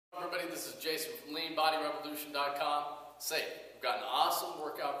everybody, this is Jason from LeanBodyRevolution.com. Say, we've got an awesome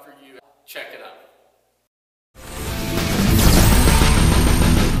workout for you. Check it out.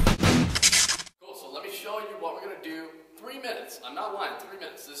 Cool, so let me show you what we're going to do. 3 minutes. I'm not lying, 3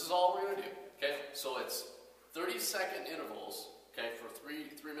 minutes. This is all we're going to do. Okay, so it's 30-second intervals. Okay, for three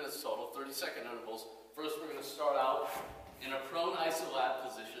minutes total, 30-second intervals. First, we're going to start out in a prone iso ab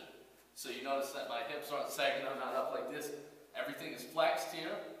position. So you notice that my hips aren't sagging, I'm not up like this. Everything is flexed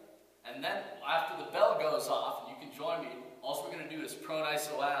here. And then after the bell goes off, and you can join me, all we're going to do is prone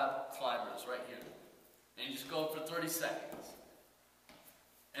iso ab climbers right here. And you just go for 30 seconds.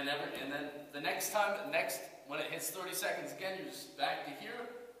 And then the next time, when it hits 30 seconds again, you're just back to here.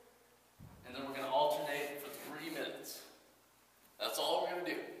 And then we're going to alternate for 3 minutes. That's all we're going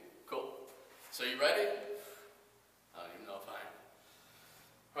to do. Cool. So you ready? I don't even know if I am.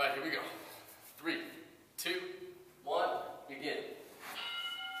 All right, here we go. 3, 2, 1, begin.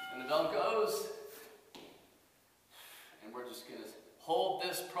 And the bell goes. And we're just going to hold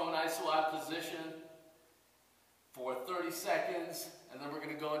this prone iso ab position for 30 seconds. And then we're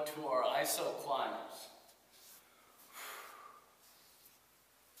going to go into our iso climbers.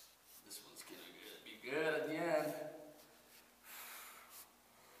 This one's going to be good at the end.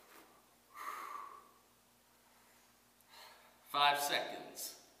 Five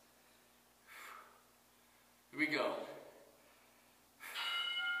seconds. Here we go.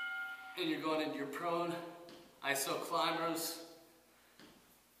 And you're going into your prone iso climbers.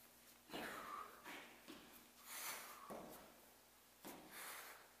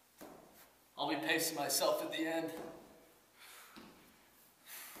 I'll be pacing myself at the end.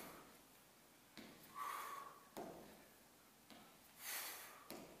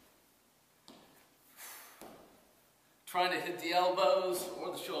 Trying to hit the elbows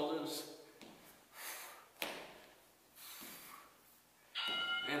or the shoulders.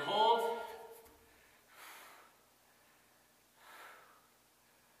 And hold.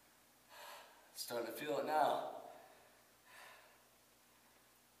 Starting to feel it now.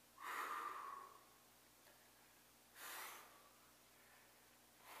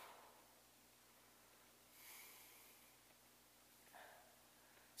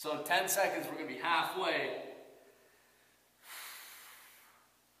 So in 10 seconds, we're going to be halfway.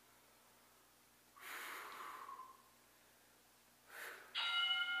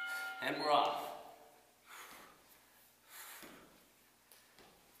 And we're off.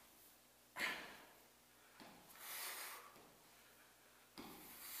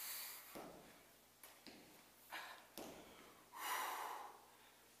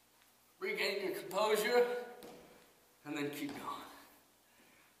 Regain your composure, and then keep going.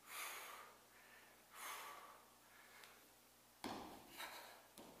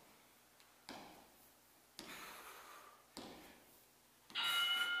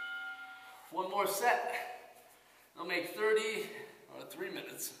 One more set. I'll make 30 or 3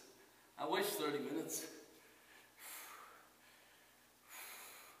 minutes. I wish 30 minutes.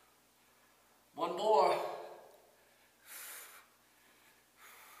 One more.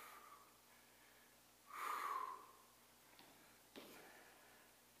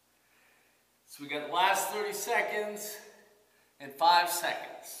 So we got the last 30 seconds and 5 seconds.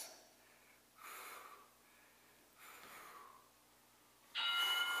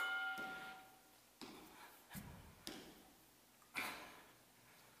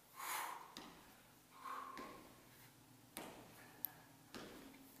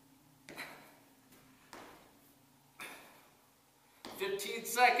 $15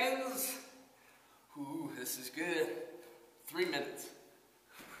 seconds. Ooh, this is good. 3 minutes.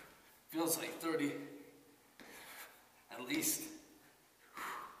 Feels like 30. At least.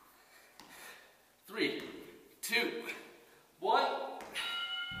 3, 2, 1.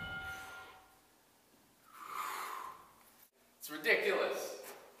 It's ridiculous.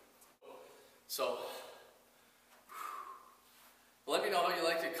 So, let me know how you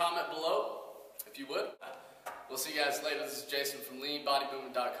liked it. Comment below, if you would. We'll see you guys later. This is Jason from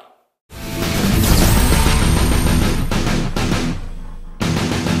LeanBodyMovement.com.